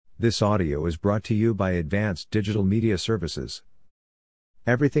This audio is brought to you by Advanced Digital Media Services.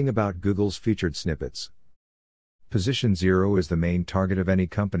 Everything about Google's featured snippets. Position 0 is the main target of any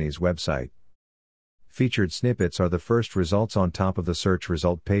company's website. Featured snippets are the first results on top of the search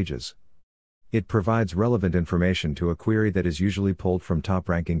result pages. It provides relevant information to a query that is usually pulled from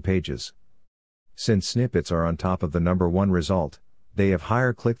top-ranking pages. Since snippets are on top of the number one result, they have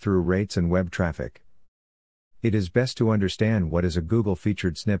higher click-through rates and web traffic. It is best to understand what is a Google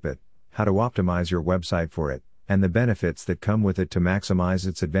featured snippet, how to optimize your website for it, and the benefits that come with it to maximize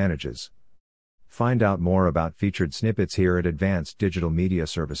its advantages. Find out more about featured snippets here at Advanced Digital Media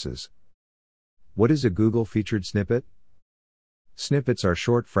Services. What is a Google featured snippet? Snippets are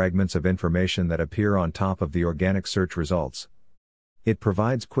short fragments of information that appear on top of the organic search results. It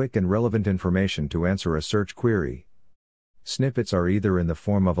provides quick and relevant information to answer a search query. Snippets are either in the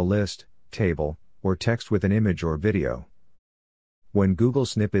form of a list, table, or text with an image or video. When Google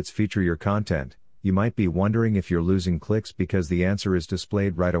Snippets feature your content, you might be wondering if you're losing clicks because the answer is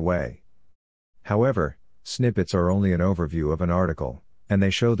displayed right away. However, snippets are only an overview of an article, and they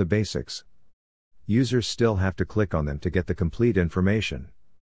show the basics. Users still have to click on them to get the complete information.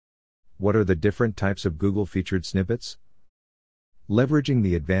 What are the different types of Google featured snippets? Leveraging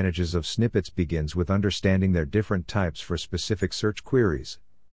the advantages of snippets begins with understanding their different types for specific search queries.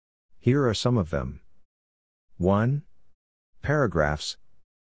 Here are some of them. 1. Paragraphs.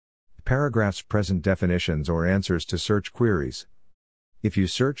 Paragraphs present definitions or answers to search queries. If you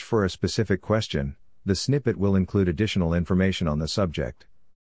search for a specific question, the snippet will include additional information on the subject.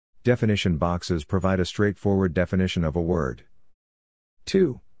 Definition boxes provide a straightforward definition of a word.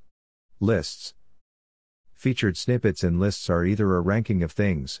 2. Lists. Featured snippets in lists are either a ranking of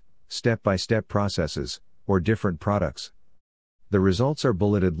things, step-by-step processes, or different products. The results are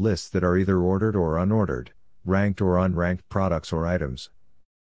bulleted lists that are either ordered or unordered, ranked or unranked products or items.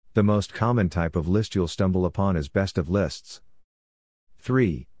 The most common type of list you'll stumble upon is best of lists.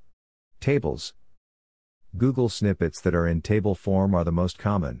 3. Tables. Google snippets that are in table form are the most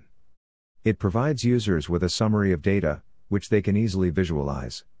common. It provides users with a summary of data, which they can easily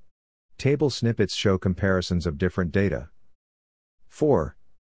visualize. Table snippets show comparisons of different data. 4.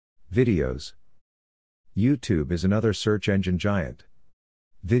 Videos. YouTube is another search engine giant.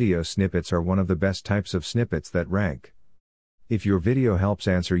 Video snippets are one of the best types of snippets that rank. If your video helps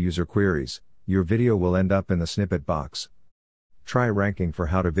answer user queries, your video will end up in the snippet box. Try ranking for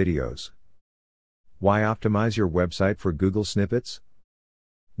how-to videos. Why optimize your website for Google snippets?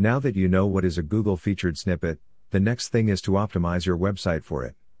 Now that you know what is a Google featured snippet, the next thing is to optimize your website for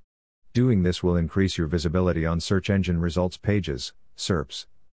it. Doing this will increase your visibility on search engine results pages, SERPs.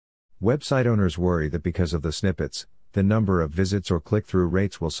 Website owners worry that because of the snippets, the number of visits or click-through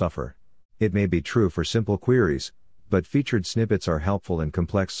rates will suffer. It may be true for simple queries, but featured snippets are helpful in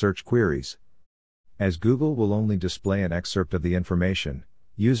complex search queries. As Google will only display an excerpt of the information,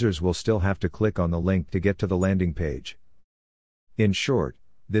 users will still have to click on the link to get to the landing page. In short,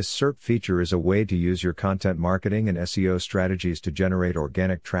 this SERP feature is a way to use your content marketing and SEO strategies to generate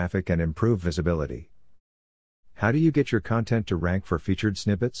organic traffic and improve visibility. How do you get your content to rank for featured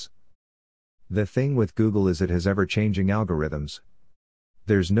snippets? The thing with Google is it has ever-changing algorithms.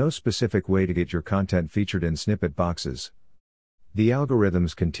 There's no specific way to get your content featured in snippet boxes. The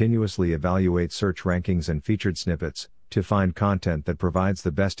algorithms continuously evaluate search rankings and featured snippets to find content that provides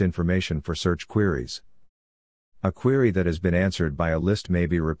the best information for search queries. A query that has been answered by a list may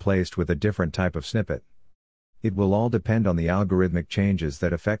be replaced with a different type of snippet. It will all depend on the algorithmic changes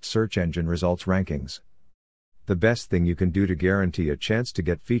that affect search engine results rankings. The best thing you can do to guarantee a chance to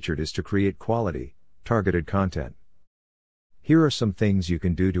get featured is to create quality, targeted content. Here are some things you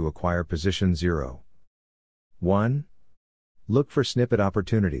can do to acquire position 0. 1. Look for snippet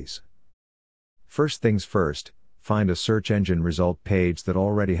opportunities. First things first, find a search engine result page that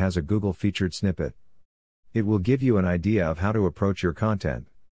already has a Google featured snippet. It will give you an idea of how to approach your content.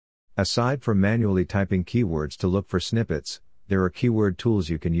 Aside from manually typing keywords to look for snippets, there are keyword tools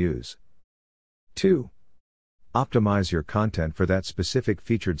you can use. 2. Optimize your content for that specific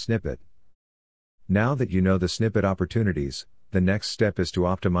featured snippet. Now that you know the snippet opportunities, the next step is to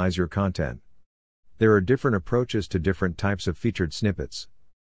optimize your content. There are different approaches to different types of featured snippets.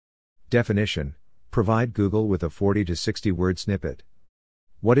 Definition: provide Google with a 40 to 60 word snippet.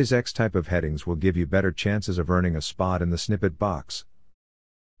 What is X type of headings will give you better chances of earning a spot in the snippet box.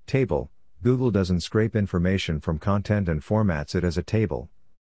 Table: Google doesn't scrape information from content and formats it as a table.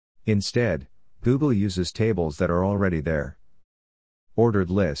 Instead, Google uses tables that are already there.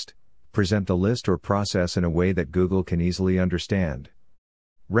 Ordered list: present the list or process in a way that Google can easily understand.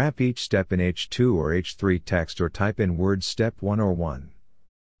 Wrap each step in H2 or H3 text or type in words step 1 or 1.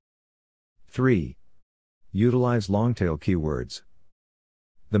 3. Utilize long-tail keywords.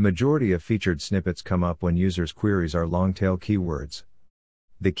 The majority of featured snippets come up when users' queries are long-tail keywords.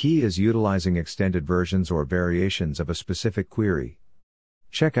 The key is utilizing extended versions or variations of a specific query.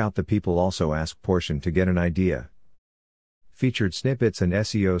 Check out the People Also Ask portion to get an idea. Featured snippets and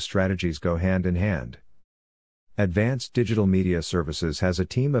SEO strategies go hand in hand. Advanced Digital Media Services has a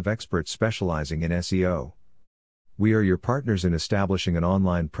team of experts specializing in SEO. We are your partners in establishing an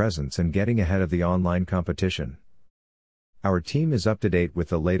online presence and getting ahead of the online competition. Our team is up to date with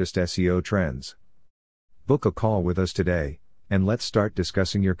the latest SEO trends. Book a call with us today, and let's start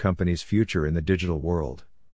discussing your company's future in the digital world.